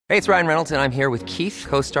Hey, it's Ryan Reynolds, and I'm here with Keith,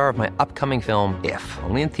 co-star of my upcoming film, If,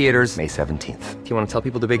 only in theaters May 17th. Do you want to tell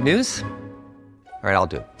people the big news? All right, I'll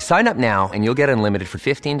do it. Sign up now and you'll get unlimited for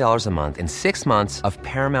 $15 a month and 6 months of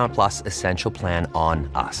Paramount Plus Essential Plan on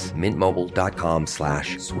us.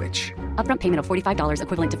 MintMobile.com/switch. Upfront payment of $45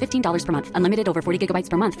 equivalent to $15 per month. Unlimited over 40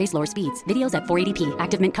 gigabytes per month. Face lower speeds. Videos at 480p.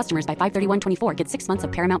 Active Mint customers by 531.24 get 6 months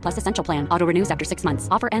of Paramount Plus Essential Plan. Auto renews after 6 months.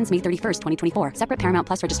 Offer ends May 31st, 2024. Separate Paramount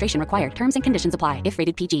Plus registration required. Terms and conditions apply if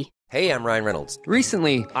rated PG. Hey, I'm Ryan Reynolds.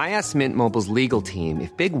 Recently, I asked Mint Mobile's legal team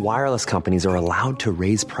if big wireless companies are allowed to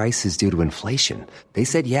raise prices due to inflation. They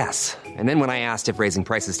said yes. And then when I asked if raising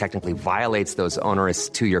prices technically violates those onerous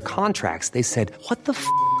 2-year contracts, they said, "What the f***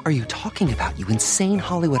 are you talking about, you insane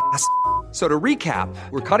Hollywood ass?" So to recap,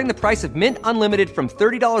 we're cutting the price of Mint Unlimited from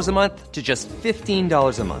 $30 a month to just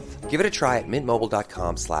 $15 a month. Give it a try at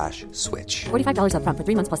mintmobile.com/switch. $45 upfront for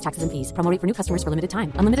 3 months plus taxes and fees. Promo rate for new customers for limited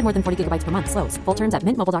time. Unlimited more than 40 gigabytes per month. Slows full terms at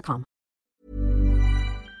mintmobile.com.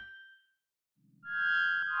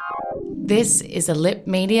 This is a Lip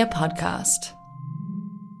Media podcast.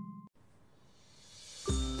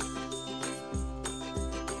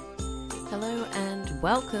 Hello and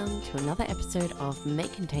welcome to another episode of May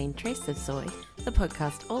Contain Trace of Soy, the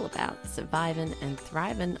podcast all about surviving and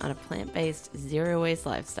thriving on a plant-based, zero-waste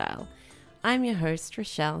lifestyle. I'm your host,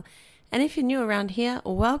 Rochelle, and if you're new around here,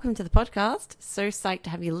 welcome to the podcast. So psyched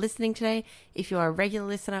to have you listening today. If you are a regular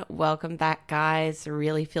listener, welcome back, guys.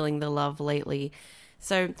 Really feeling the love lately.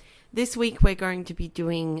 So this week we're going to be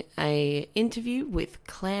doing an interview with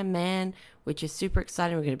Claire Mann, which is super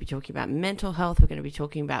exciting. We're going to be talking about mental health. We're going to be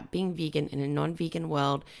talking about being vegan in a non-vegan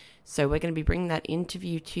world. So we're going to be bringing that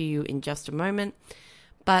interview to you in just a moment.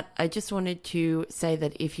 But I just wanted to say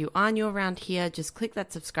that if you are new around here, just click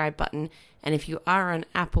that subscribe button. And if you are on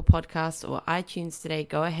Apple Podcasts or iTunes today,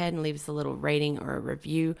 go ahead and leave us a little rating or a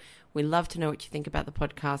review. We love to know what you think about the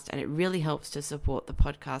podcast, and it really helps to support the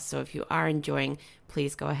podcast. So if you are enjoying,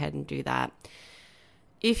 please go ahead and do that.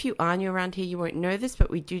 If you are new around here, you won't know this,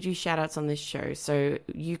 but we do shout outs on this show. So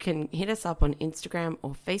you can hit us up on Instagram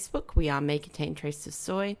or Facebook. We are May Contain Trace of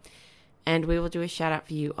Soy, and we will do a shout out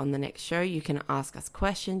for you on the next show. You can ask us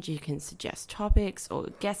questions, you can suggest topics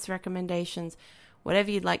or guest recommendations, whatever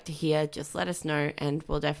you'd like to hear, just let us know and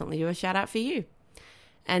we'll definitely do a shout out for you.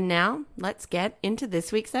 And now let's get into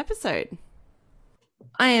this week's episode.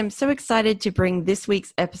 I am so excited to bring this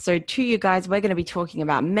week's episode to you guys. We're going to be talking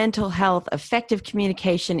about mental health, effective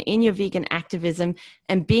communication in your vegan activism,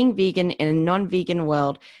 and being vegan in a non-vegan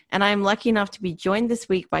world. And I am lucky enough to be joined this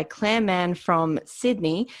week by Claire Mann from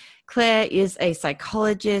Sydney. Claire is a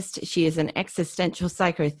psychologist. She is an existential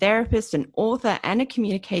psychotherapist, an author, and a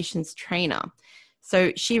communications trainer.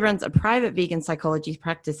 So she runs a private vegan psychology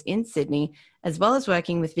practice in Sydney, as well as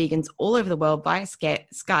working with vegans all over the world via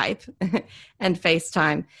Skype and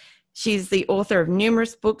FaceTime. She's the author of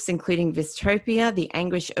numerous books, including Vistopia, The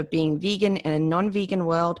Anguish of Being Vegan in a Non-Vegan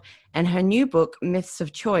World, and her new book, Myths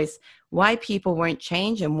of Choice, Why People Won't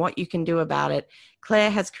Change and What You Can Do About It.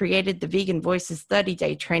 Claire has created the Vegan Voices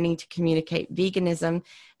 30-day training to communicate veganism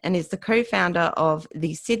and is the co-founder of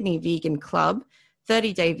the Sydney Vegan Club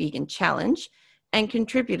 30-day Vegan Challenge, and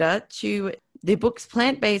contributor to the books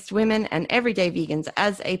Plant-Based Women and Everyday Vegans.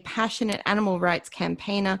 As a passionate animal rights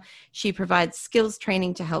campaigner, she provides skills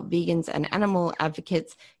training to help vegans and animal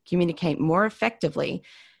advocates communicate more effectively,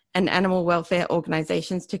 and animal welfare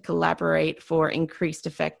organizations to collaborate for increased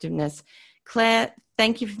effectiveness. Claire,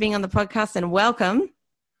 thank you for being on the podcast and welcome.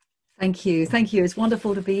 Thank you. Thank you. It's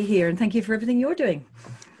wonderful to be here, and thank you for everything you're doing.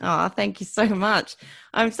 Oh, thank you so much.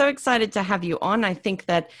 I'm so excited to have you on. I think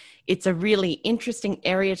that it's a really interesting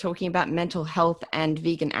area talking about mental health and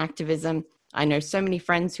vegan activism. I know so many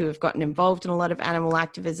friends who have gotten involved in a lot of animal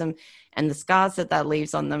activism, and the scars that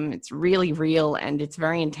leaves on them, it's really real and it's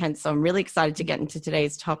very intense. So I'm really excited to get into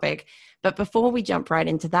today's topic. But before we jump right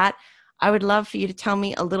into that, I would love for you to tell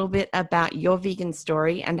me a little bit about your vegan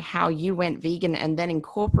story and how you went vegan and then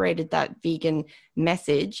incorporated that vegan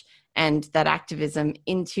message and that activism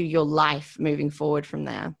into your life moving forward from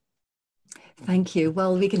there. Thank you.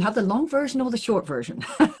 Well, we can have the long version or the short version.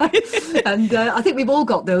 And I think we've all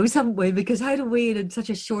got those, haven't we? Because how do we, in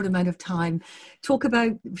such a short amount of time, talk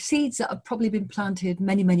about seeds that have probably been planted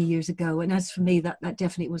many, many years ago? And as for me, that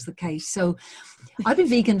definitely was the case. So I've been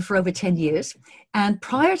vegan for over 10 years. And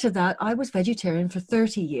prior to that, I was vegetarian for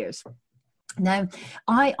 30 years. Now,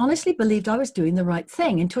 I honestly believed I was doing the right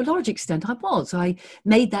thing, and to a large extent I was. I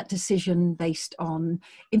made that decision based on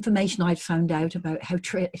information I'd found out about how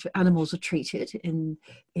animals are treated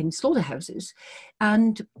in slaughterhouses.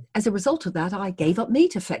 And as a result of that, I gave up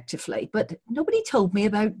meat effectively. But nobody told me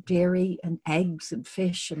about dairy and eggs and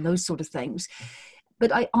fish and those sort of things.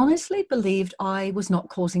 But I honestly believed I was not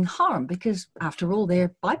causing harm because, after all,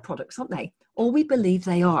 they're byproducts, aren't they? Or we believe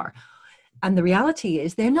they are. And the reality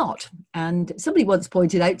is they're not. And somebody once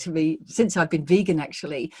pointed out to me, since I've been vegan,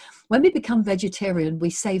 actually, when we become vegetarian, we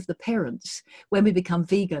save the parents. When we become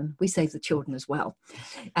vegan, we save the children as well.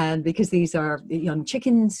 And because these are young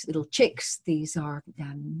chickens, little chicks, these are,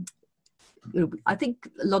 I think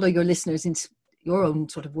a lot of your listeners in your own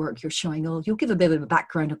sort of work, you're showing, you'll give a bit of a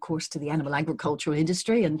background, of course, to the animal agricultural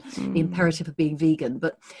industry and the imperative of being vegan.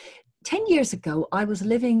 But 10 years ago, I was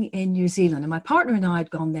living in New Zealand, and my partner and I had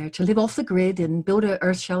gone there to live off the grid and build an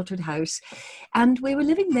earth-sheltered house. And we were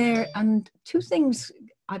living there, and two things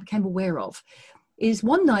I became aware of is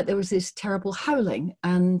one night there was this terrible howling,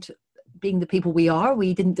 and being the people we are,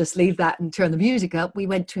 we didn't just leave that and turn the music up. We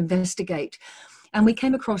went to investigate, and we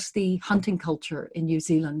came across the hunting culture in New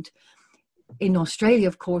Zealand. In Australia,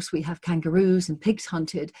 of course, we have kangaroos and pigs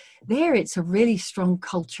hunted. There, it's a really strong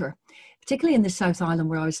culture, particularly in the South Island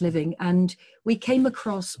where I was living. And we came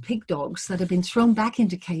across pig dogs that had been thrown back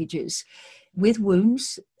into cages with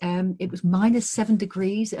wounds. It was -7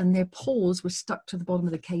 degrees and their paws were stuck to the bottom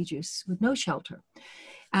of the cages with no shelter.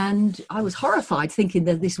 And I was horrified, thinking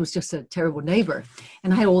that this was just a terrible neighbor.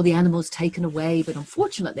 And I had all the animals taken away. But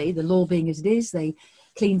unfortunately, the law being as it is, they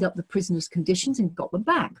cleaned up the prisoners' conditions and got them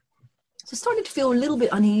back. So I started to feel a little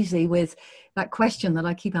bit uneasy with that question that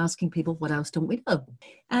I keep asking people, what else don't we know?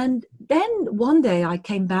 And then one day I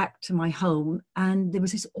came back to my home and there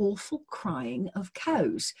was this awful crying of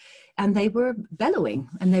cows, and they were bellowing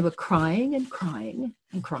and they were crying and crying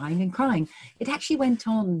and crying and crying. It actually went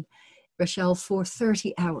on, Rochelle, for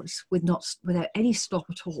 30 hours without any stop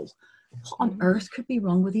at all. What on earth could be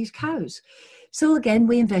wrong with these cows? So again,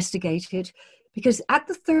 we investigated, because at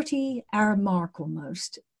the 30-hour mark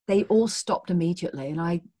almost, they all stopped immediately. And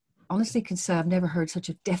I honestly can say I've never heard such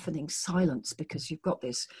a deafening silence, because you've got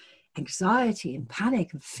this anxiety and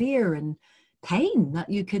panic and fear and pain that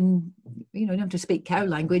you can, you don't have to speak cow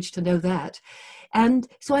language to know that. And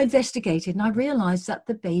so I investigated and I realized that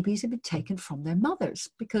the babies had been taken from their mothers,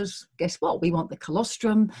 because guess what? We want the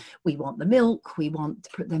colostrum, we want the milk, we want to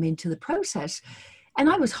put them into the process. And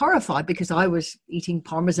I was horrified because I was eating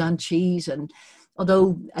Parmesan cheese, and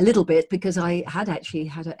although a little bit, because I had actually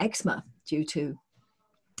had an eczema due to,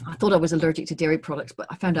 I thought I was allergic to dairy products, but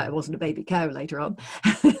I found out I wasn't a baby cow later on.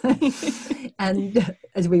 And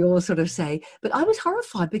as we all sort of say, but I was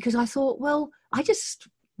horrified because I thought, well, I just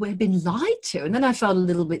had been lied to. And then I felt a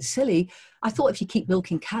little bit silly. I thought if you keep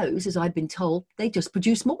milking cows, as I'd been told, they just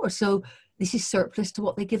produce more. So this is surplus to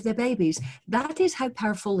what they give their babies. That is how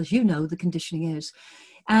powerful, as you know, the conditioning is.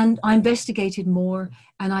 And I investigated more,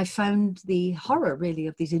 and I found the horror, really,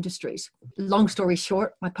 of these industries. Long story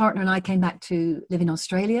short, my partner and I came back to live in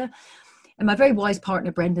Australia, and my very wise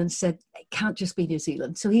partner, Brendan, said, it can't just be New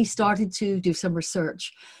Zealand. So he started to do some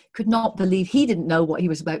research. Could not believe, he didn't know what he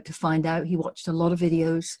was about to find out. He watched a lot of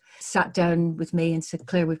videos, sat down with me and said,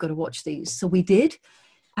 Claire, we've got to watch these. So we did,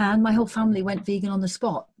 and my whole family went vegan on the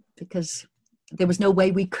spot, because there was no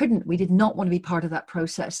way we couldn't. We did not want to be part of that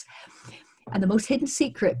process. And the most hidden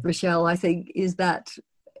secret, Rochelle, I think, is that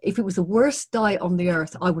if it was the worst diet on the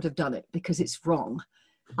earth, I would have done it, because it's wrong.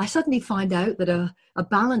 I suddenly find out that a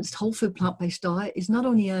balanced whole food plant-based diet is not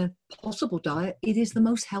only a possible diet, it is the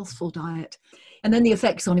most healthful diet. And then the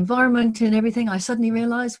effects on environment and everything, I suddenly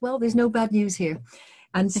realized, well, there's no bad news here.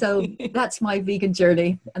 And so that's my vegan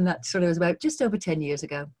journey. And that sort of was about just over 10 years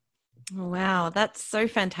ago. Wow, that's so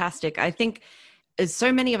fantastic. I think there's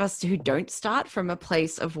so many of us who don't start from a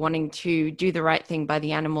place of wanting to do the right thing by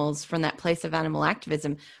the animals, from that place of animal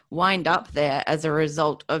activism, wind up there as a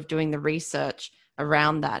result of doing the research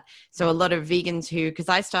around that. So a lot of vegans who, because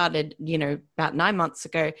I started, about 9 months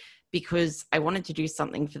ago, because I wanted to do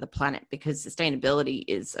something for the planet, because sustainability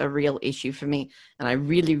is a real issue for me. And I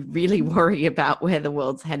really, really worry about where the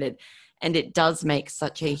world's headed. And it does make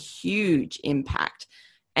such a huge impact.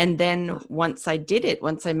 And then once I did it,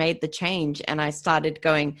 once I made the change and I started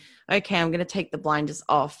going, okay, I'm going to take the blinders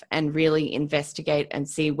off and really investigate and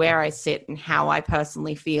see where I sit and how I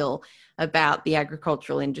personally feel about the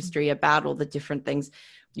agricultural industry, about all the different things,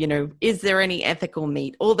 is there any ethical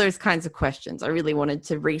meat? All those kinds of questions. I really wanted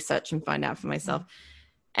to research and find out for myself.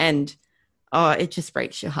 And it just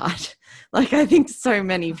breaks your heart. Like, I think so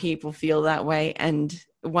many people feel that way. And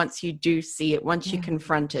once you do see it, once you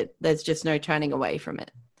confront it, there's just no turning away from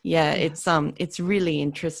it. Yeah, it's really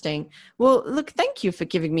interesting. Well, look, thank you for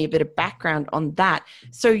giving me a bit of background on that.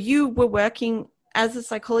 So you were working as a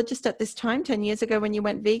psychologist at this time, 10 years ago, when you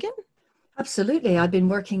went vegan? Absolutely. I'd been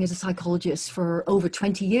working as a psychologist for over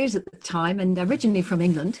 20 years at the time, and originally from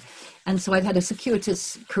England. And so I'd had a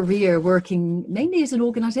circuitous career working mainly as an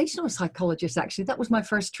organizational psychologist, actually. That was my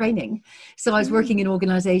first training. So I was working in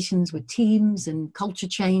organizations with teams and culture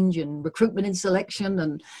change and recruitment and selection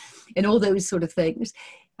and all those sort of things.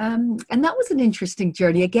 And that was an interesting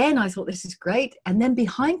journey. Again, I thought this is great. And then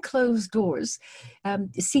behind closed doors,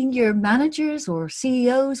 senior managers or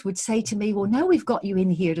CEOs would say to me, well, now we've got you in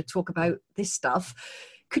here to talk about this stuff.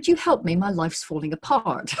 Could you help me? My life's falling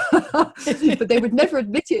apart. But they would never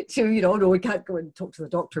admit it to, no, we can't go and talk to the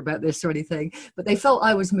doctor about this or anything. But they felt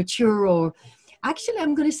I was mature or actually,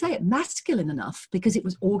 I'm going to say it, masculine enough, because it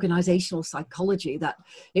was organizational psychology, that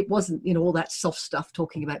it wasn't, all that soft stuff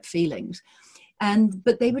talking about feelings.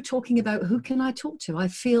 But they were talking about, who can I talk to? I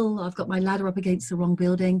feel I've got my ladder up against the wrong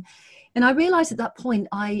building. And I realized at that point,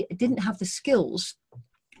 I didn't have the skills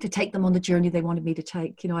to take them on the journey they wanted me to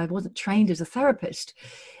take. I wasn't trained as a therapist.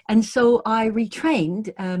 And so I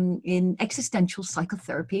retrained in existential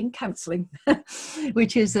psychotherapy and counseling,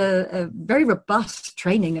 which is a very robust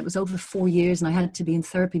training. It was over 4 years and I had to be in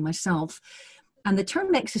therapy myself. And the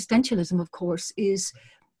term existentialism, of course, it's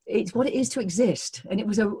what it is to exist. And it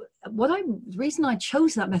was the reason I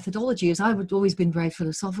chose that methodology is I would always been very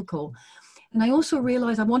philosophical. And I also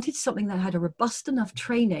realized I wanted something that had a robust enough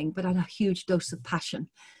training, but had a huge dose of passion.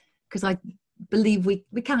 Because I believe we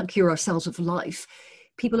can't cure ourselves of life.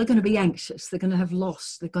 People are going to be anxious. They're going to have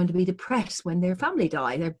loss. They're going to be depressed when their family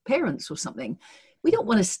die, their parents or something. We don't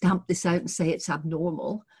want to stamp this out and say it's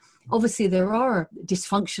abnormal. Obviously, there are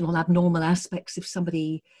dysfunctional, abnormal aspects if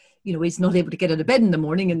somebody is not able to get out of bed in the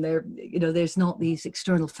morning and there's not these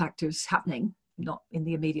external factors happening, not in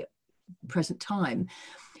the immediate present time.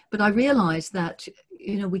 But I realized that,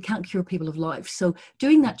 we can't cure people of life. So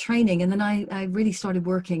doing that training, and then I really started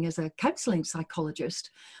working as a counseling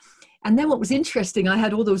psychologist. And then what was interesting, I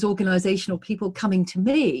had all those organizational people coming to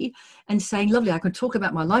me and saying, lovely, I can talk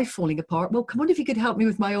about my life falling apart. Well, come on, if you could help me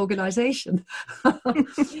with my organization.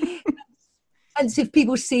 And so if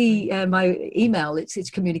people see my email, it's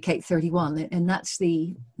Communicate 31, and that's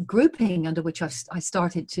the grouping under which I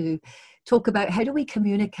started to talk about how do we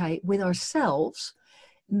communicate with ourselves,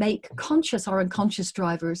 make conscious or unconscious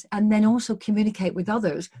drivers, and then also communicate with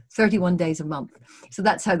others 31 days a month. So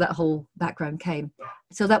that's how that whole background came.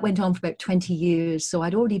 So that went on for about 20 years. So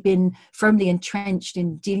I'd already been firmly entrenched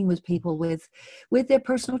in dealing with people with their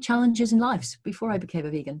personal challenges in lives before I became a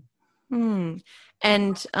vegan.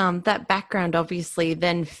 And that background obviously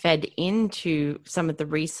then fed into some of the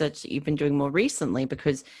research that you've been doing more recently,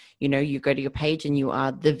 because, you go to your page and you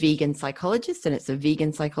are the vegan psychologist and it's a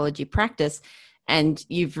vegan psychology practice, and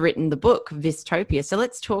you've written the book Vistopia. So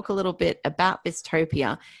let's talk a little bit about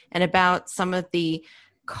Vistopia and about some of the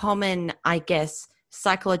common, I guess,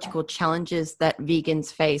 psychological challenges that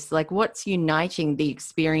vegans face. Like, what's uniting the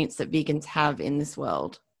experience that vegans have in this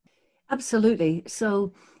world? Absolutely.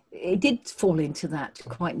 So it did fall into that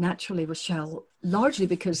quite naturally, Rochelle, largely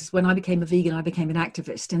because when I became a vegan, I became an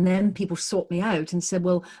activist. And then people sought me out and said,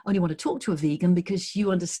 well, I only want to talk to a vegan because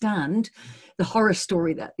you understand the horror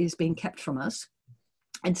story that is being kept from us.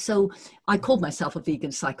 And so I called myself a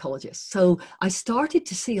vegan psychologist. So I started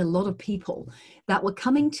to see a lot of people that were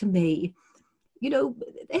coming to me,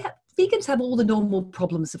 vegans have all the normal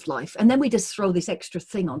problems of life. And then we just throw this extra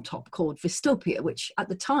thing on top called Vistopia, which at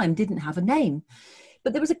the time didn't have a name.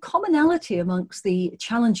 But there was a commonality amongst the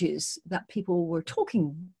challenges that people were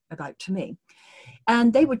talking about to me.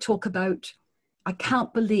 And they would talk about, I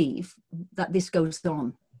can't believe that this goes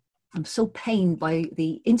on. I'm so pained by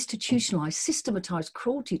the institutionalized, systematized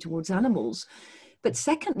cruelty towards animals. But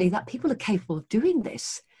secondly, that people are capable of doing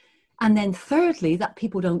this. And then thirdly, that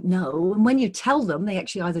people don't know. And when you tell them, they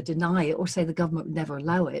actually either deny it or say the government would never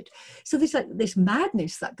allow it. So there's this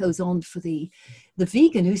madness that goes on for the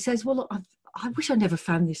vegan who says, well, I wish I never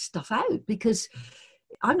found this stuff out, because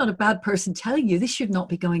I'm not a bad person telling you this should not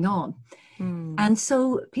be going on. And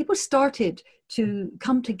so people started to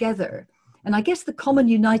come together. And I guess the common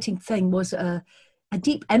uniting thing was a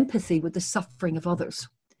deep empathy with the suffering of others.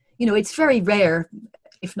 It's very rare,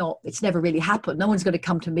 if not, it's never really happened. No one's going to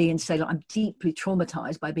come to me and say, look, I'm deeply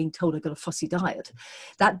traumatized by being told I've got a fussy diet.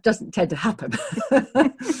 That doesn't tend to happen.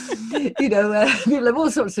 People have all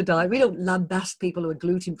sorts of diet. We don't lambast people who are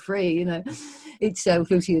gluten-free, it's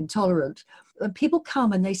gluten intolerant. And people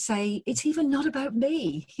come and they say, it's even not about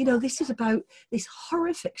me. This is about this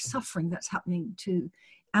horrific suffering that's happening to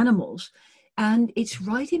animals. And it's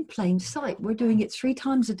right in plain sight. We're doing it 3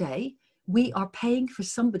 times a day. We are paying for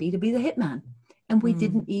somebody to be the hitman. And we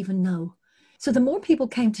didn't even know. So the more people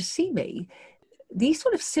came to see me, these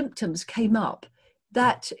sort of symptoms came up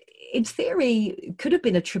that in theory could have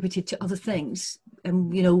been attributed to other things.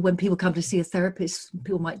 And, you know, when people come to see a therapist,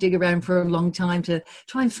 people might dig around for a long time to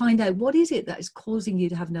try and find out what is it that is causing you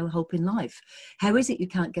to have no hope in life? How is it you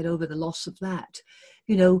can't get over the loss of that?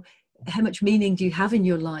 You know, how much meaning do you have in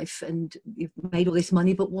your life? And you've made all this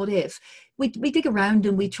money, but what if? We dig around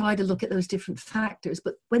and we try to look at those different factors.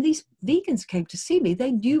 But when these vegans came to see me,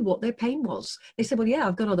 they knew what their pain was. They said, well, yeah,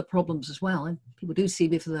 I've got other problems as well. And people do see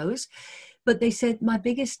me for those. But they said, my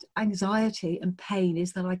biggest anxiety and pain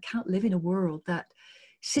is that I can't live in a world that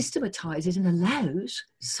systematizes and allows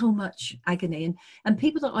so much agony. And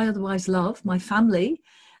people that I otherwise love, my family,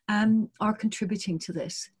 are contributing to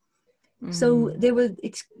this. So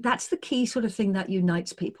that's the key sort of thing that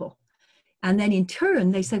unites people. And then in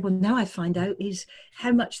turn, they say, well, now I find out is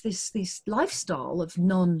how much this lifestyle of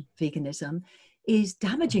non-veganism is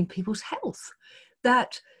damaging people's health.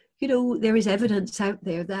 That, you know, there is evidence out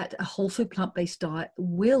there that a whole food plant-based diet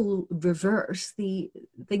will reverse the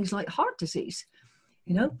things like heart disease.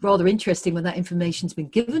 You know, rather interesting when that information's been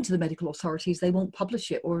given to the medical authorities, they won't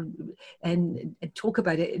publish it and talk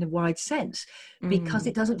about it in a wide sense because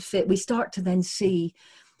it doesn't fit. We start to then see,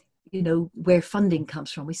 you know, where funding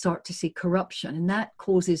comes from. We start to see corruption, and that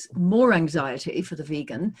causes more anxiety for the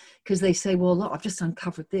vegan because they say, well, look, I've just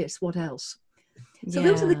uncovered this. What else? So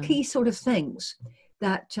those are the key sort of things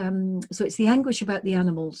that, so it's the anguish about the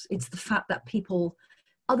animals. It's the fact that people,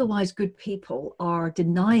 otherwise good people, are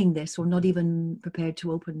denying this or not even prepared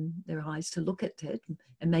to open their eyes to look at it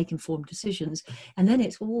and make informed decisions. And then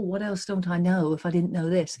it's, well, what else don't I know if I didn't know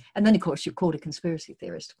this? And then, of course, you're called a conspiracy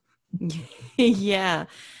theorist. Yeah.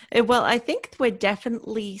 Well, I think we're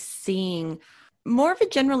definitely seeing more of a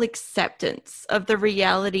general acceptance of the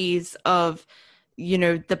realities of, you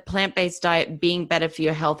know, the plant-based diet being better for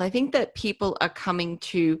your health. I think that people are coming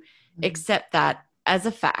to accept that as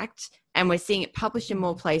a fact, and we're seeing it published in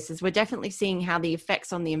more places. We're definitely seeing how the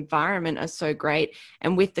effects on the environment are so great.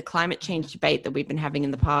 And with the climate change debate that we've been having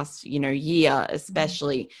in the past, you know, year,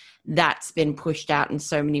 especially, that's been pushed out in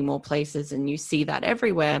so many more places, and you see that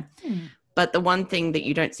everywhere. But the one thing that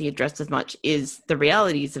you don't see addressed as much is the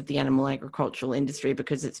realities of the animal agricultural industry,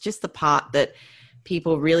 because it's just the part that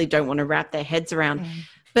people really don't want to wrap their heads around.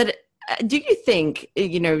 But do you think,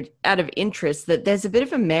 you know, out of interest, that there's a bit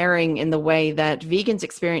of a marrying in the way that vegans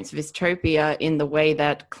experience dystopia in the way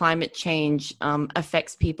that climate change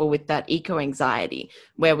affects people with that eco-anxiety,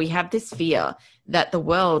 where we have this fear that the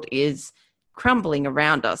world is crumbling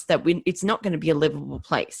around us, that it's not going to be a livable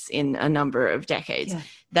place in a number of decades,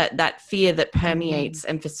 that fear that permeates,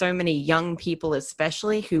 and for so many young people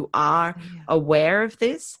especially who are aware of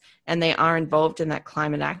this and they are involved in that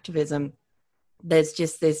climate activism, there's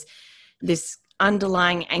just this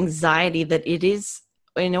underlying anxiety that it is,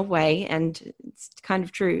 in a way, and it's kind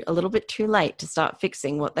of true, a little bit too late to start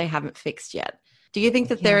fixing what they haven't fixed yet. Do you think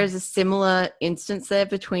that there is a similar instance there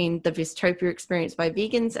between the dystopia experienced by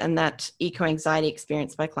vegans and that eco-anxiety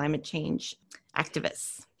experienced by climate change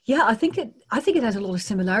activists? Yeah, I think it has a lot of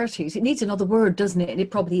similarities. It needs another word, doesn't it? And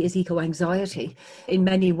it probably is eco-anxiety in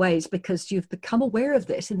many ways, because you've become aware of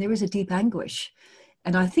this and there is a deep anguish.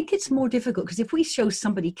 And I think it's more difficult because if we show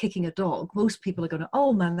somebody kicking a dog, most people are going to,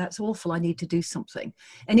 oh man, that's awful, I need to do something.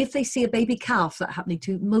 And if they see a baby calf that happening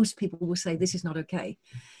to, most people will say, this is not okay.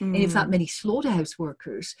 And in fact, many slaughterhouse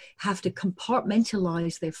workers have to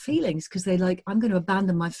compartmentalize their feelings because they're like, I'm going to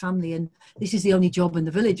abandon my family and this is the only job in the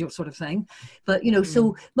village, or sort of thing. But, you know,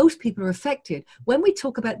 so most people are affected. When we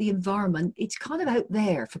talk about the environment, it's kind of out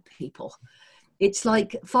there for people. It's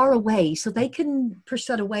like far away, so they can push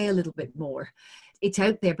that away a little bit more. It's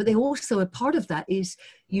out there, but they also, a part of that is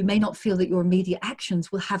you may not feel that your immediate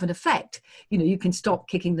actions will have an effect. You know, you can stop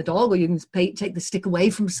kicking the dog, or you can take the stick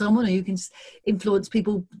away from someone, or you can influence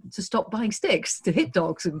people to stop buying sticks to hit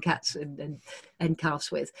dogs and cats and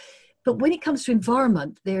calves with. But when it comes to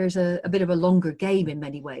environment, there's a bit of a longer game in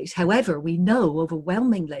many ways. However, we know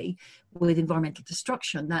overwhelmingly with environmental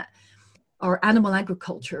destruction that our animal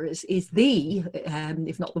agriculture is the,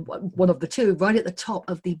 if not one of the two, right at the top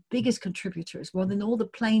of the biggest contributors, more than all the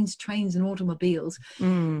planes, trains, and automobiles.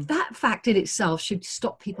 That fact in itself should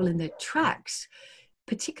stop people in their tracks,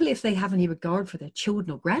 particularly if they have any regard for their children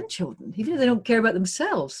or grandchildren, even if they don't care about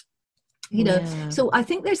themselves. You know, so I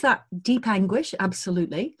think there's that deep anguish,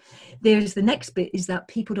 absolutely. There's the next bit is that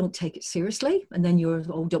people don't take it seriously. And then you're,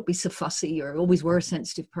 oh, don't be so fussy. You always were a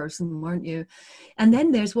sensitive person, weren't you? And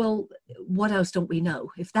then there's, well, what else don't we know?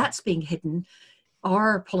 If that's being hidden,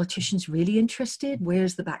 are politicians really interested?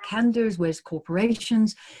 Where's the backhanders? Where's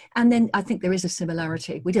corporations? And then I think there is a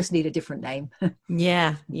similarity. We just need a different name.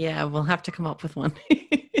 Yeah, we'll have to come up with one.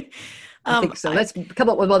 I think so. Let's come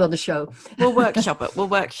up with one on the show. We'll workshop it.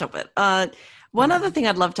 One other thing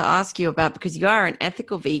I'd love to ask you about, because you are an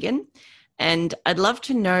ethical vegan, and I'd love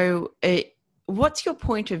to know what's your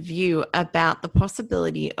point of view about the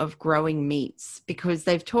possibility of growing meats? Because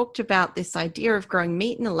they've talked about this idea of growing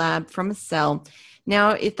meat in a lab from a cell.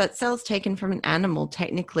 Now, if that cell's taken from an animal,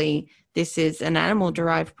 technically this is an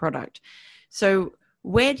animal-derived product. So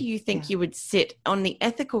where do you think you would sit on the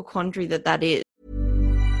ethical quandary that is?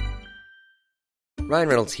 Ryan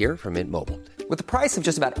Reynolds here from Mint Mobile. With the price of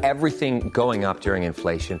just about everything going up during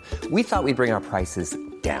inflation, we thought we'd bring our prices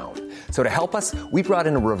down. So to help us, we brought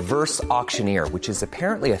in a reverse auctioneer, which is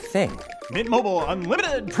apparently a thing. Mint Mobile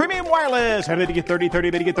Unlimited Premium Wireless. How to get 30,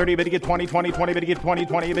 30, bit to get 30, bit to get 20, 20, 20, bit to get 20,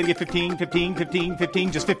 20, bit to get 15, 15, 15,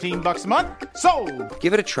 15, just $15 a month? Sold!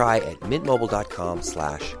 Give it a try at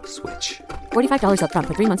mintmobile.com/switch. $45 up front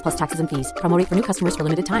for 3 months plus taxes and fees. Promo rate for new customers for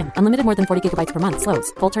limited time. Unlimited more than 40 gigabytes per month.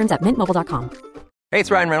 Slows full terms at mintmobile.com. Hey, it's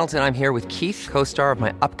Ryan Reynolds, and I'm here with Keith, co-star of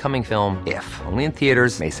my upcoming film, If, only in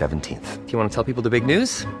theaters May 17th. Do you want to tell people the big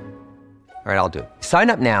news? All right, I'll do it. Sign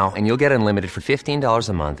up now and you'll get unlimited for $15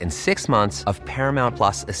 a month and 6 months of Paramount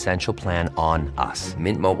Plus Essential Plan on us.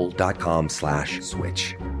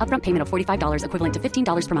 Mintmobile.com/switch. Upfront payment of $45 equivalent to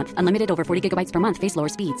 $15 per month. Unlimited over 40 gigabytes per month. Face lower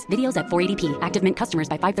speeds. Videos at 480p. Active Mint customers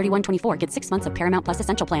by 531.24 get 6 months of Paramount Plus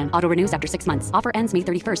Essential Plan. Auto renews after 6 months. Offer ends May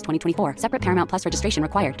 31st, 2024. Separate Paramount Plus registration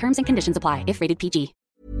required. Terms and conditions apply if rated PG.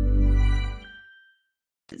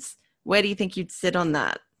 Where do you think you'd sit on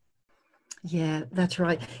that? Yeah, that's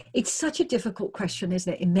right. It's such a difficult question,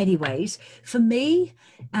 isn't it, in many ways? For me,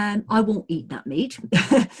 I won't eat that meat.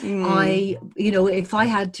 If I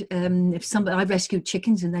had, I rescued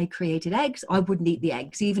chickens and they created eggs, I wouldn't eat the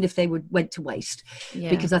eggs, even if they went to waste. Yeah.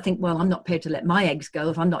 Because I think, well, I'm not prepared to let my eggs go.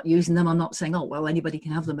 If I'm not using them, I'm not saying, oh, well, anybody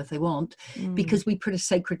can have them if they want. Because we put a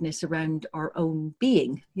sacredness around our own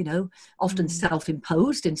being, often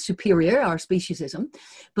self-imposed and superior, our speciesism.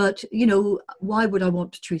 But, why would I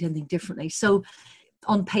want to treat anything differently? So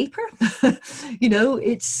on paper,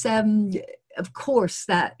 it's of course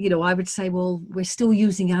that, I would say, well, we're still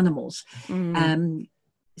using animals.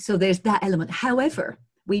 So there's that element. However,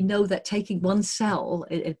 we know that taking one cell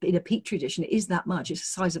in a petri dish, and it is that much, it's the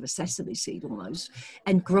size of a sesame seed almost,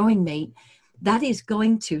 and growing meat, that is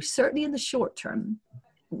going to, certainly in the short term,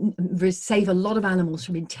 save a lot of animals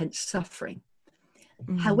from intense suffering.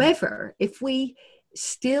 However, if we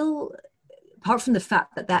still, apart from the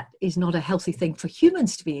fact that that is not a healthy thing for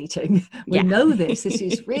humans to be eating, we know this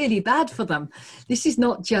is really bad for them. This is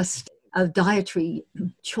not just a dietary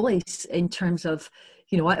choice in terms of,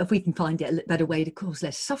 if we can find a better way to cause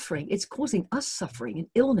less suffering, it's causing us suffering and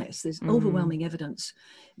illness. There's overwhelming evidence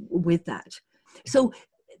with that. So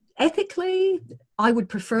ethically, I would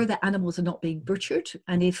prefer that animals are not being butchered.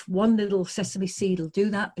 And if one little sesame seed will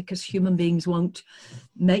do that, because human beings won't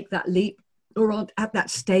make that leap, or at that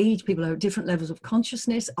stage, people are at different levels of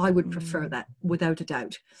consciousness, I would prefer that without a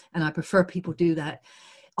doubt. And I prefer people do that.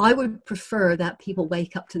 I would prefer that people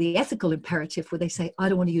wake up to the ethical imperative where they say, I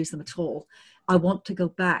don't want to use them at all. I want to go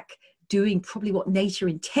back doing probably what nature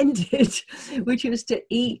intended, which was to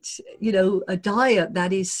eat, a diet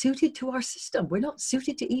that is suited to our system. We're not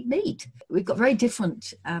suited to eat meat. We've got very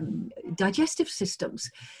different digestive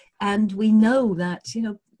systems. And we know that,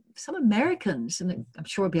 some Americans, and I'm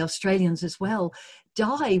sure it'll be Australians as well,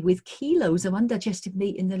 die with kilos of undigested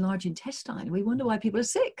meat in their large intestine. We wonder why people are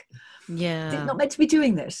sick. Yeah. They're not meant to be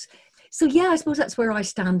doing this. So, I suppose that's where I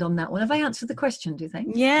stand on that one. Have I answered the question, do you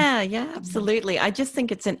think? Yeah, absolutely. I just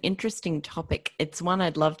think it's an interesting topic. It's one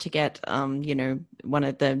I'd love to get, one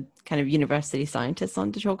of the kind of university scientists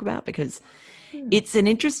on to talk about, because it's an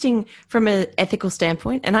interesting, from an ethical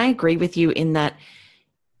standpoint, and I agree with you in that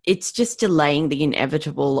it's just delaying the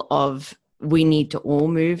inevitable of we need to all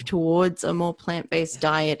move towards a more plant-based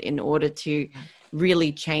diet in order to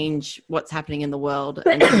really change what's happening in the world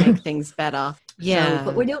and make things better. Yeah. So,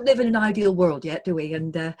 but we don't live in an ideal world yet, do we?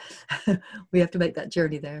 And we have to make that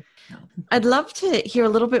journey there. I'd love to hear a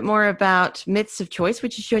little bit more about Myths of Choice,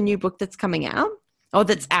 which is your new book that's coming out. Oh,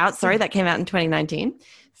 that's out. Sorry, that came out in 2019.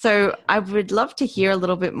 So I would love to hear a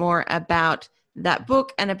little bit more about that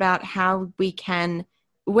book and about how we can,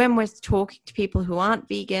 when we're talking to people who aren't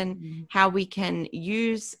vegan, how we can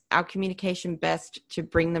use our communication best to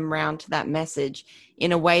bring them around to that message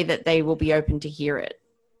in a way that they will be open to hear it.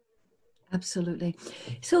 Absolutely.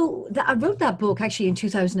 So I wrote that book actually in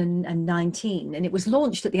 2019, and it was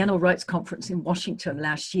launched at the Animal Rights Conference in Washington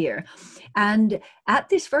last year. And at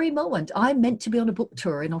this very moment, I'm meant to be on a book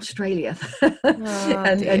tour in Australia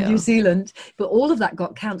and New Zealand, but all of that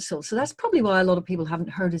got cancelled. So that's probably why a lot of people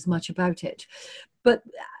haven't heard as much about it. But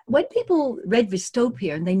when people read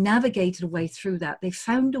Vistopia and they navigated a way through that, they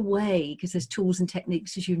found a way, because there's tools and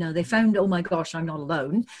techniques, as you know, they found, oh my gosh, I'm not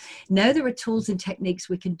alone. Now there are tools and techniques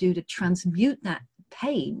we can do to transmute that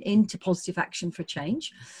pain into positive action for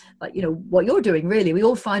change. Like, you know, what you're doing, really, we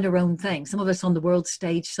all find our own thing. Some of us on the world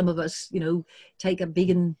stage, some of us, you know, take a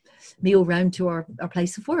vegan meal round to our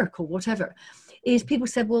place of work or whatever. Is people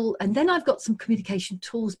said, well, and then I've got some communication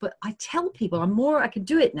tools, but I tell people I can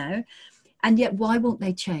do it now. And yet, why won't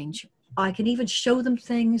they change? I can even show them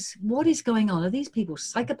things. What is going on? Are these people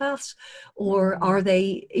psychopaths, or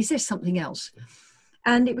is there something else?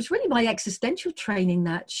 And it was really my existential training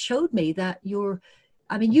that showed me that you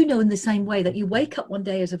know, in the same way that you wake up one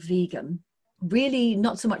day as a vegan, really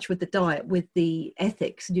not so much with the diet, with the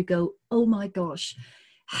ethics, and you go, oh my gosh,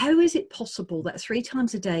 how is it possible that 3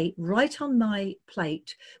 times a day, right on my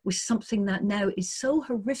plate, was something that now is so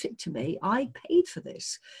horrific to me? I paid for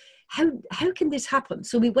this. How can this happen?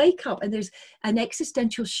 So we wake up and there's an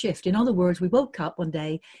existential shift. In other words, we woke up one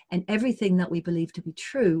day and everything that we believe to be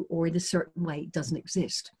true or in a certain way doesn't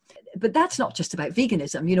exist. But that's not just about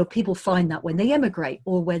veganism. You know, people find that when they emigrate,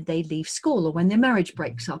 or when they leave school, or when their marriage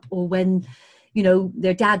breaks up, or when, you know,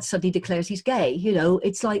 their dad suddenly declares he's gay. You know,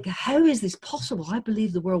 it's like, how is this possible? I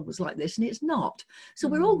believe the world was like this, and it's not. So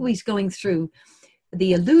we're always going through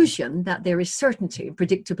the illusion that there is certainty and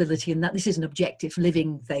predictability, and that this is an objective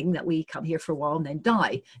living thing, that we come here for a while and then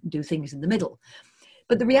die and do things in the middle.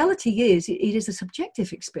 But the reality is, it is a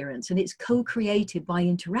subjective experience, and it's co-created by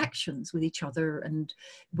interactions with each other and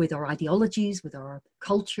with our ideologies, with our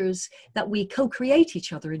cultures, that we co-create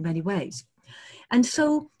each other in many ways. And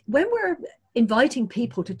so when we're inviting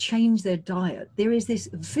people to change their diet, there is this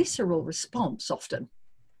visceral response often.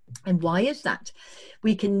 And why is that?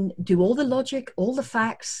 We can do all the logic, all the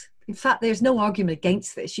facts. In fact, there's no argument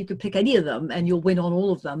against this. You could pick any of them and you'll win on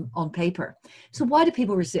all of them on paper. So why do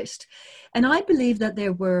people resist? And I believe that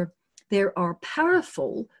there are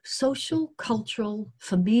powerful social, cultural,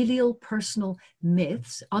 familial, personal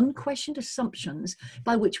myths, unquestioned assumptions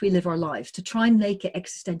by which we live our lives to try and make it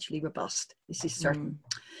existentially robust. This is certain.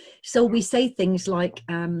 So we say things like,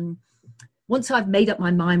 once I've made up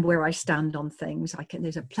my mind where I stand on things,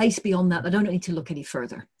 there's a place beyond that. I don't need to look any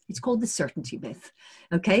further. It's called the certainty myth.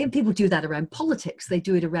 Okay. And people do that around politics. They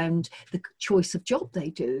do it around the choice of job they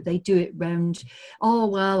do. They do it around, oh,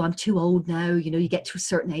 well, I'm too old now. You know, you get to a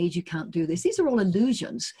certain age, you can't do this. These are all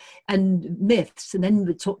illusions and myths. And then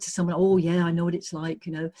we talk to someone, oh yeah, I know what it's like,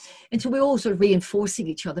 you know. And so we're all sort of reinforcing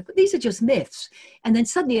each other, but these are just myths. And then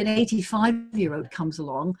suddenly an 85-year-old comes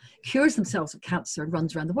along, cures themselves of cancer and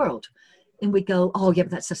runs around the world. And we go, oh, yeah,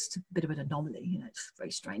 but that's just a bit of an anomaly. You know, it's very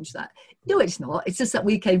strange that. No, it's not. It's just that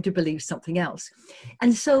we came to believe something else.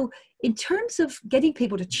 And so in terms of getting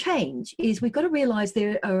people to change, is we've got to realize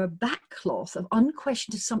there are a backcloth of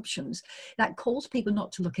unquestioned assumptions that cause people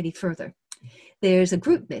not to look any further. There's a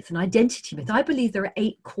group myth, an identity myth. I believe there are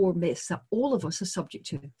 8 core myths that all of us are subject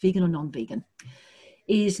to, vegan or non-vegan.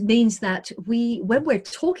 Means that when we're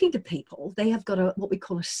talking to people, they have got what we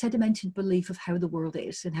call a sedimented belief of how the world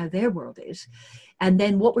is and how their world is. And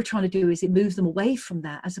then what we're trying to do is it moves them away from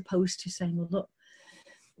that, as opposed to saying, well, look,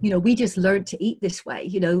 you know, we just learned to eat this way.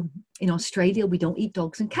 You know, in Australia, we don't eat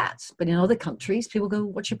dogs and cats, but in other countries, people go,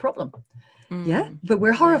 what's your problem? Yeah, but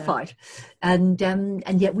we're horrified. Yeah.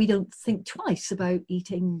 And yet we don't think twice about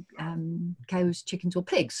eating cows, chickens, or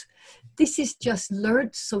pigs. This is just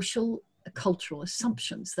learned social cultural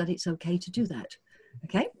assumptions that it's okay to do that.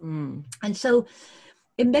 Okay. And so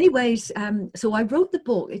in many ways, so I wrote the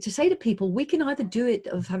book to say to people, we can either do it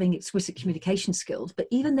of having exquisite communication skills, but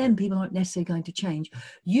even then people aren't necessarily going to change.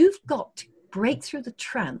 You've got to break through the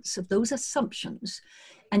trance of those assumptions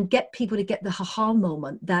and get people to get the ha-ha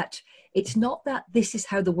moment that it's not that this is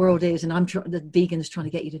how the world is and the vegan is trying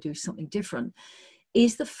to get you to do something different.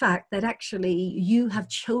 Is the fact that actually you have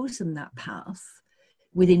chosen that path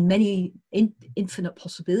within many infinite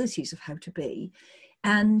possibilities of how to be.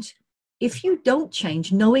 And if you don't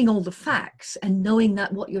change, knowing all the facts and knowing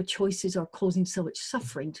that what your choices are causing so much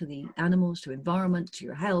suffering to the animals, to environment, to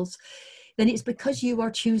your health, then it's because you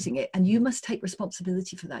are choosing it, and you must take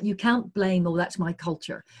responsibility for that. You can't blame, oh, that's my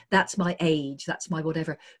culture, that's my age, that's my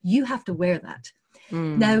whatever. You have to wear that.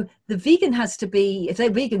 Now, the vegan has to be, if a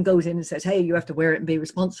vegan goes in and says, hey, you have to wear it and be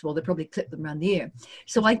responsible, they probably clip them around the ear.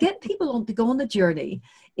 So I get people on to go on the journey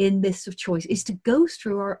in this of choice, is to go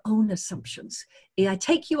through our own assumptions. I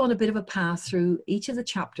take you on a bit of a path through each of the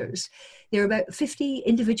chapters. There are about 50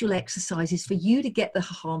 individual exercises for you to get the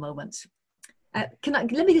ha-ha moments. Let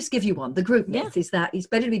me just give you one. The group myth is that it's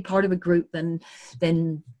better to be part of a group than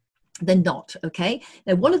than not. Okay.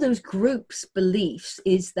 Now, one of those groups' beliefs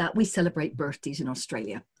is that we celebrate birthdays in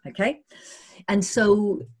Australia. Okay. And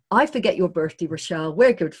so I forget your birthday, Rochelle.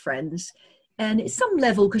 We're good friends. And at some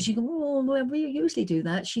level, because you go, oh, well, we usually do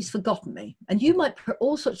that, she's forgotten me. And you might put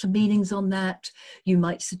all sorts of meanings on that. You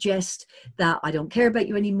might suggest that I don't care about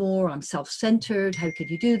you anymore. I'm self-centered. How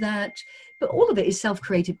could you do that? But all of it is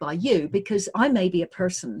self-created by you, because I may be a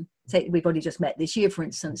person, say we've only just met this year, for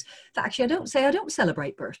instance, that actually I don't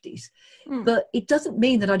celebrate birthdays. But it doesn't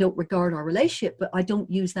mean that I don't regard our relationship, but I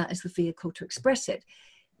don't use that as the vehicle to express it.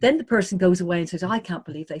 Then the person goes away and says, I can't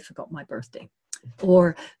believe they forgot my birthday.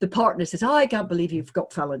 Or the partner says, I can't believe you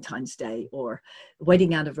forgot Valentine's Day, or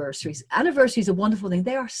wedding anniversaries. Anniversaries are a wonderful thing.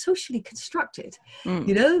 They are socially constructed.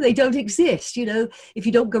 You know, they don't exist. You know, if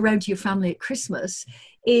you don't go around to your family at Christmas,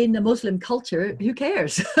 in a Muslim culture, who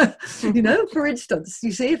cares? You know, for instance,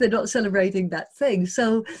 you see, if they're not celebrating that thing.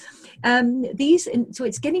 So so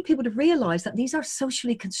it's getting people to realize that these are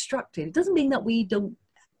socially constructed. It doesn't mean that we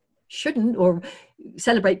shouldn't or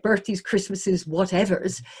celebrate birthdays, Christmases,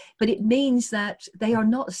 whatevers, but it means that they are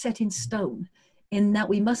not set in stone, in that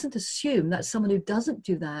we mustn't assume that someone who doesn't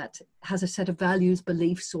do that has a set of values,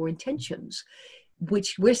 beliefs, or intentions,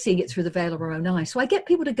 which we're seeing it through the veil of our own eyes. So I get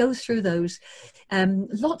people to go through those,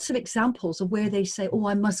 lots of examples of where they say, oh,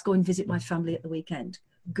 I must go and visit my family at the weekend.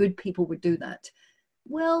 Good people would do that.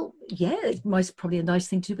 Well, yeah, it's probably a nice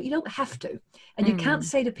thing to do, but you don't have to. And you can't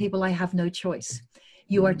say to people, I have no choice.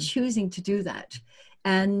 You are choosing to do that,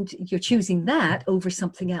 and you're choosing that over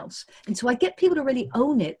something else. And so I get people to really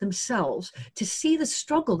own it themselves, to see the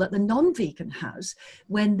struggle that the non-vegan has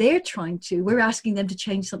when we're asking them to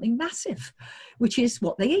change something massive, which is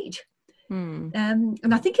what they eat. And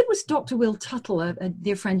I think it was Dr. Will Tuttle, a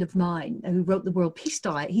dear friend of mine who wrote the World Peace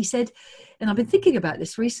Diet. He said, and I've been thinking about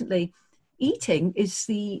this recently, eating is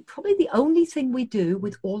probably the only thing we do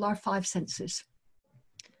with all our 5 senses.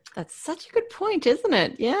 That's such a good point, isn't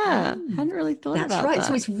it? Yeah. I hadn't really thought about that. That's right.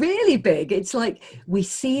 So it's really big. It's like we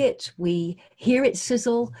see it, we hear it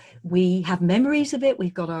sizzle, we have memories of it, we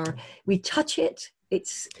touch it,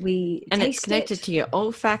 it's connected to your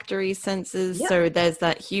olfactory senses. Yep. So there's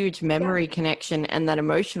that huge memory connection and that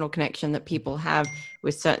emotional connection that people have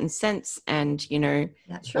with certain scents and, you know,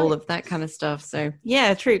 all of that kind of stuff. So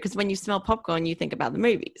yeah, true. Because when you smell popcorn, you think about the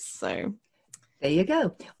movies. So there you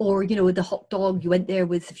go. Or, you know, with the hot dog, you went there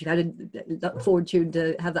with, if you had a fortune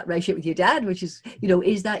to have that relationship with your dad, which is, you know,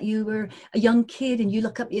 is that you were a young kid and you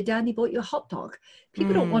look up at your dad and he bought you a hot dog.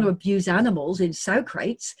 People don't want to abuse animals in sow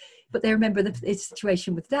crates, but they remember the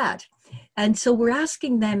situation with that. And so we're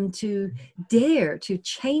asking them to dare to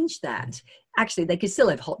change that. Actually, they could still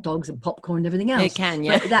have hot dogs and popcorn and everything else. They can,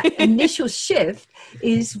 yeah. But that initial shift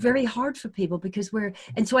is very hard for people because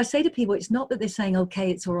and so I say to people, it's not that they're saying,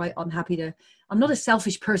 okay, it's all right, I'm not a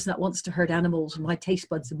selfish person that wants to hurt animals and my taste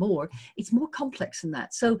buds are more. It's more complex than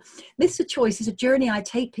that. So Myths of Choice is a journey I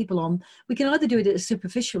take people on. We can either do it at a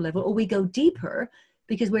superficial level or we go deeper,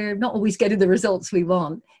 because we're not always getting the results we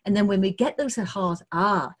want. And then when we get those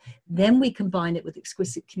ahas, then we combine it with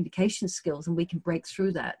exquisite communication skills and we can break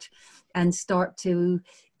through that and start to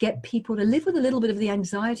get people to live with a little bit of the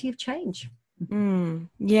anxiety of change.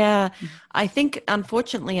 Yeah. I think,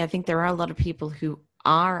 unfortunately, there are a lot of people who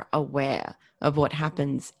are aware of what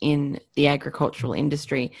happens in the agricultural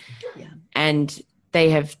industry. Yeah. And they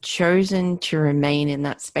have chosen to remain in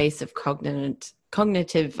that space of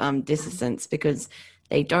cognitive dissonance because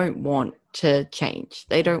they don't want to change.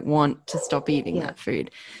 They don't want to stop eating that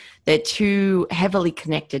food. They're too heavily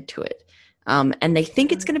connected to it. And they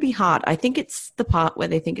think it's going to be hard. I think it's the part where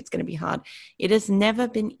they think it's going to be hard. It has never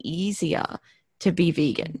been easier to be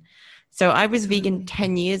vegan. So I was vegan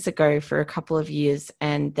 10 years ago for a couple of years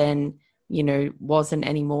and then, you know, wasn't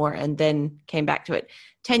anymore and then came back to it.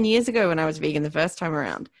 10 years ago when I was vegan the first time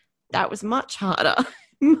around, that was much harder,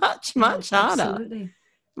 much harder. Absolutely.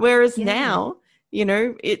 Whereas now, you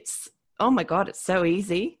know, it's, oh my God, it's so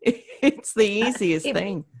easy. It's the easiest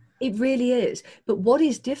thing. It really is. But what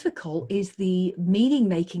is difficult is the meaning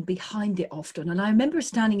making behind it often. And I remember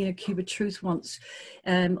standing in a Cube of Truth once,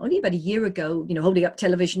 only about a year ago, you know, holding up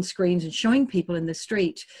television screens and showing people in the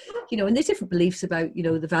street, you know, and there's different beliefs about, you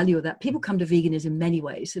know, the value of that. People come to veganism in many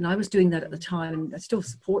ways. And I was doing that at the time and I still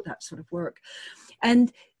support that sort of work.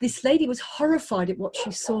 And this lady was horrified at what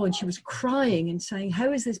she saw and she was crying and saying,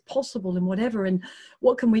 how is this possible and whatever, and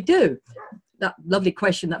what can we do? That lovely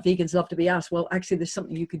question that vegans love to be asked. Well, actually, there's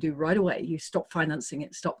something you can do right away. You stop financing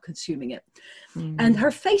it, stop consuming it. And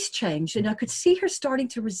her face changed and I could see her starting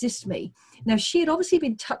to resist me. Now, she had obviously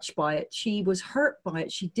been touched by it. She was hurt by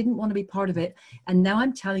it. She didn't want to be part of it. And now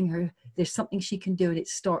I'm telling her, There's something she can do, and it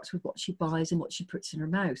starts with what she buys and what she puts in her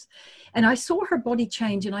mouth. And I saw her body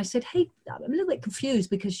change, and I said, hey, I'm a little bit confused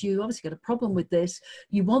because you obviously got a problem with this.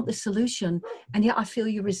 You want the solution, and yet I feel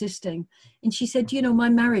you're resisting. And she said, you know, my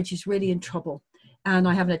marriage is really in trouble. And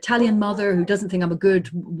I have an Italian mother who doesn't think I'm a good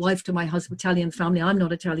wife to my husband, Italian family. I'm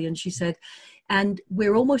not Italian, she said. And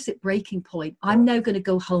we're almost at breaking point. I'm now going to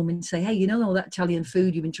go home and say, hey, you know, all that Italian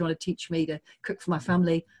food you've been trying to teach me to cook for my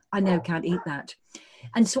family, I now can't eat that.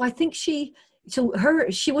 And so I think was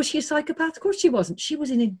she a psychopath? Of course she wasn't. She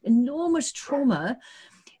was in enormous trauma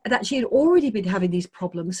that she had already been having these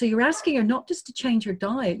problems. So you're asking her not just to change her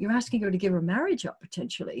diet, you're asking her to give her marriage up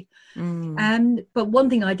potentially. But one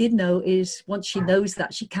thing I did know is once she knows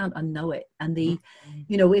that, she can't unknow it. And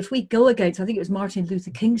you know, if we go against, I think it was Martin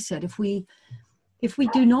Luther King said, if we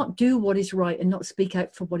do not do what is right and not speak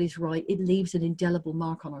out for what is right, it leaves an indelible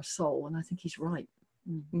mark on our soul. And I think he's right.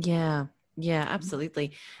 Yeah,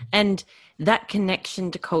 absolutely. And that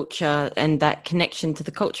connection to culture and that connection to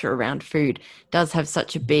the culture around food does have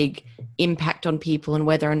such a big impact on people and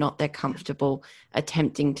whether or not they're comfortable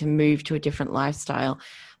attempting to move to a different lifestyle.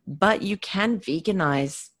 But you can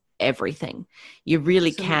veganize everything. You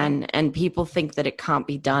really can. And people think that it can't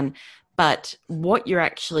be done. But what you're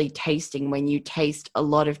actually tasting when you taste a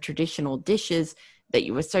lot of traditional dishes that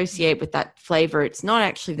you associate with that flavor, it's not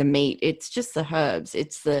actually the meat, it's just the herbs,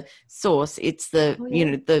 it's the sauce, it's the you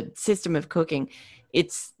know, the system of cooking.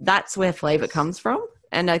 That's where flavor comes from.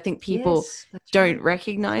 And I think people don't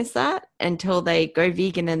recognize that until they go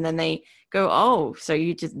vegan, and then they go, oh, so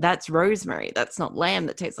that's rosemary, that's not lamb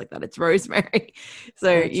that tastes like that, it's rosemary.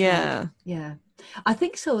 So yeah I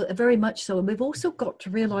think so, very much so. And we've also got to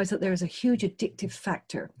realize that there is a huge addictive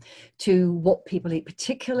factor to what people eat,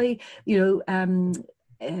 particularly, you know,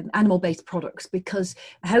 animal-based products, because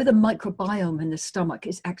how the microbiome in the stomach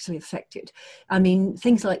is actually affected. I mean,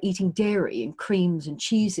 things like eating dairy and creams and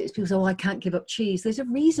cheeses. People say, oh, I can't give up cheese. There's a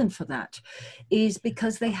reason for that, is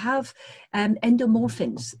because they have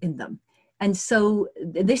endomorphins in them. And so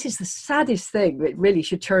this is the saddest thing that really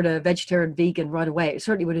should turn a vegetarian vegan right away. It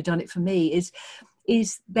certainly would have done it for me, is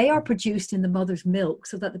they are produced in the mother's milk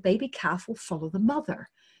so that the baby calf will follow the mother.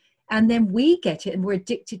 And then we get it and we're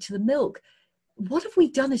addicted to the milk. What have we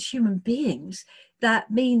done as human beings that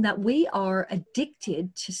mean that we are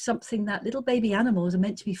addicted to something that little baby animals are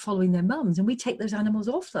meant to be following their mums, and we take those animals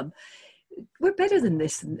off them? We're better than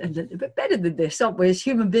this, and we're better than this, aren't we, as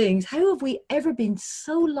human beings? How have we ever been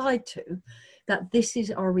so lied to that this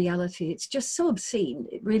is our reality? It's just so obscene.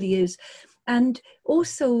 It really is. And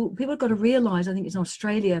also, people have got to realize, I think it's in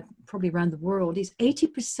Australia, probably around the world, is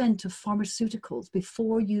 80% of pharmaceuticals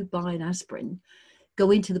before you buy an aspirin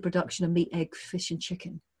go into the production of meat, egg, fish, and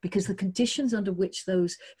chicken, because the conditions under which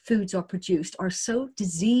those foods are produced are so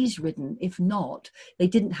disease-ridden. If not, they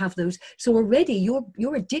didn't have those. So already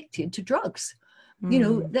you're addicted to drugs. You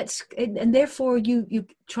know, and therefore you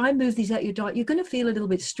try and move these out of your diet, you're going to feel a little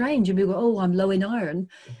bit strange and you go, oh, I'm low in iron.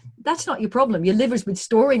 That's not your problem. Your liver's been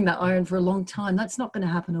storing that iron for a long time. That's not going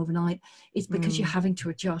to happen overnight. It's because you're having to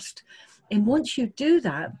adjust. And once you do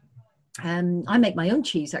that, I make my own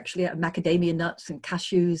cheese actually out of macadamia nuts and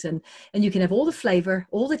cashews, and you can have all the flavor,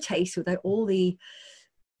 all the taste without all the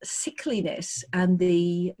sickliness and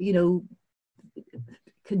the, you know,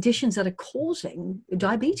 conditions that are causing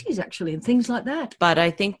diabetes actually and things like that. But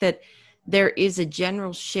I think that there is a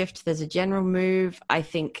general shift, there's a general move. I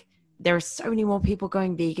think there are so many more people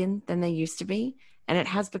going vegan than there used to be, and it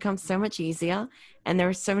has become so much easier, and there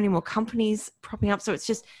are so many more companies propping up. So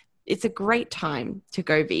it's a great time to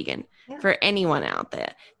go vegan for anyone out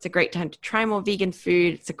there. It's a great time to try more vegan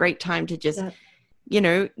food. It's a great time to just, you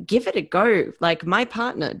know, give it a go. Like my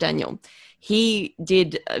partner, Daniel, he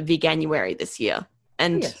did Veganuary this year,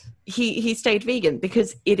 and he stayed vegan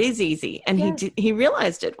because it is easy. And he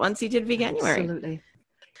realized it once he did Veganuary. Absolutely.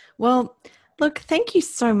 Well, look, thank you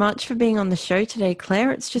so much for being on the show today,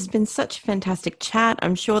 Claire. It's just been such a fantastic chat.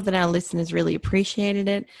 I'm sure that our listeners really appreciated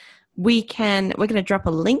it. We're going to drop a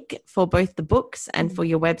link for both the books and for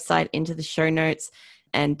your website into the show notes,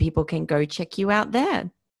 and people can go check you out there.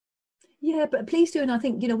 Yeah, but please do. And I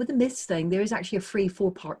think, you know, with the myths thing, there is actually a free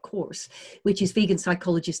 4-part course, which is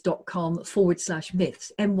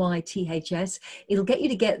veganpsychologist.com/myths, MYTHS. It'll get you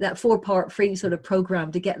to get that 4-part free sort of program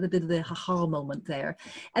to get the bit of the ha-ha moment there.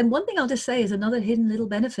 And one thing I'll just say is another hidden little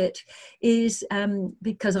benefit is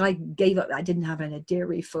because I gave up, I didn't have any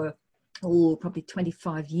dairy for, probably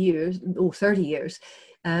 25 years or 30 years.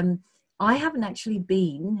 I haven't actually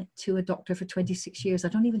been to a doctor for 26 years. I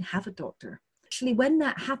don't even have a doctor. Actually, when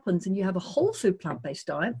that happens and you have a whole food plant-based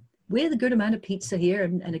diet, with a good amount of pizza here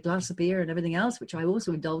and a glass of beer and everything else, which I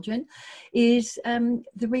also indulge in, is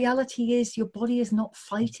the reality is your body is not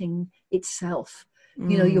fighting itself.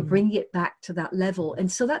 You know, you're bringing it back to that level.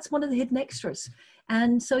 And so that's one of the hidden extras.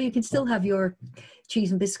 And so you can still have your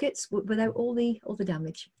cheese and biscuits without all the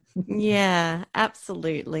damage. Yeah,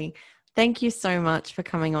 absolutely. Thank you so much for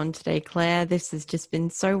coming on today, Claire. This has just been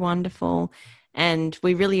so wonderful. And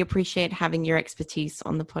we really appreciate having your expertise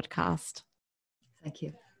on the podcast. Thank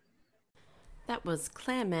you. That was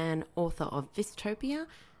Claire Mann, author of Vistopia,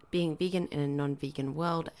 Being Vegan in a Non-Vegan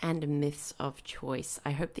World and Myths of Choice.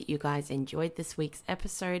 I hope that you guys enjoyed this week's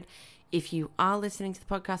episode. If you are listening to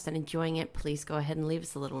the podcast and enjoying it, please go ahead and leave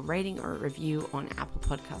us a little rating or a review on Apple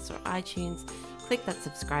Podcasts or iTunes. Click that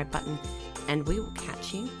subscribe button and we will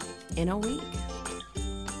catch you in a week.